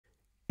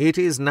It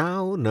is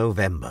now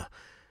November,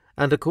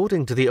 and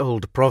according to the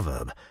old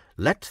proverb,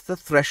 let the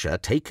thresher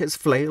take his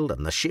flail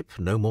and the ship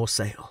no more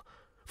sail,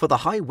 for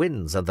the high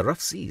winds and the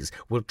rough seas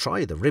will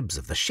try the ribs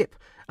of the ship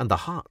and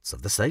the hearts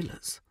of the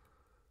sailors.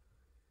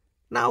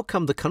 Now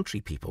come the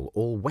country people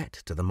all wet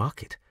to the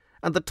market,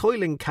 and the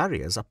toiling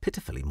carriers are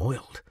pitifully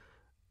moyled.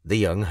 The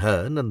young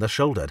Herne and the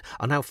Shoulerd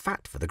are now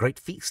fat for the great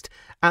feast,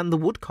 and the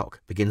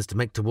woodcock begins to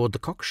make toward the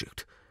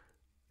Cockeshoot.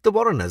 The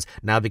Warriners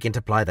now begin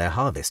to ply their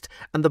harvest,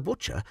 and the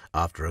butcher,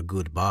 after a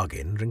good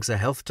bargain, drinks a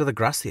health to the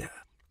Grasier.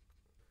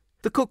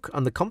 The cook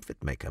and the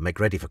Comfitmaker make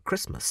ready for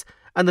Christmas,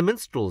 and the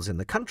minstrels in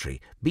the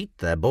country beat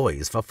their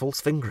boys for false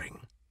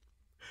fingring.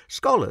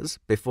 Scholars,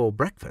 before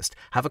breakfast,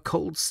 have a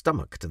cold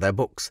stomach to their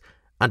books,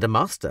 and a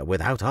master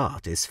without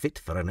art is fit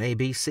for an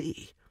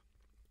ABC.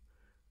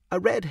 A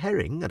red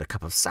herring and a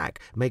cup of sack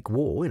make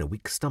war in a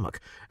weak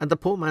stomach, and the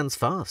poor man's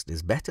fast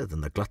is better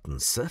than the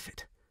glutton's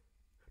surfeit.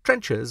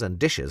 Trenchers and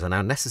dishes are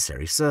now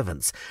necessary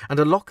servants, and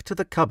a lock to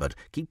the cupboard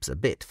keeps a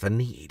bit for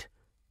need.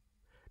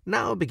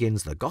 Now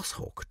begins the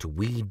goshawk to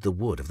weed the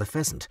wood of the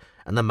pheasant,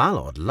 and the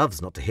mallard loves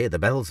not to hear the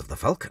bells of the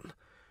falcon.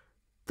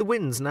 The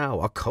winds now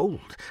are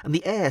cold, and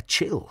the air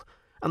chill,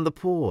 and the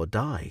poor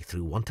die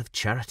through want of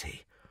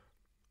charity.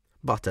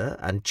 Butter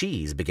and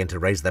cheese begin to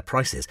raise their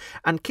prices,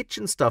 and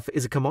kitchen stuff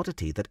is a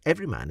commodity that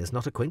every man is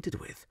not acquainted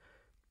with.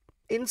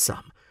 In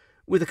sum,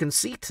 with the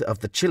conceit of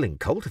the chilling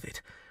cold of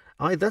it,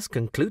 I thus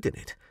conclude in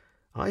it,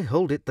 I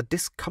hold it the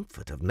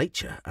discomfort of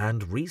nature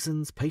and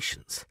reason's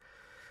patience.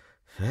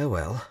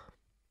 Farewell.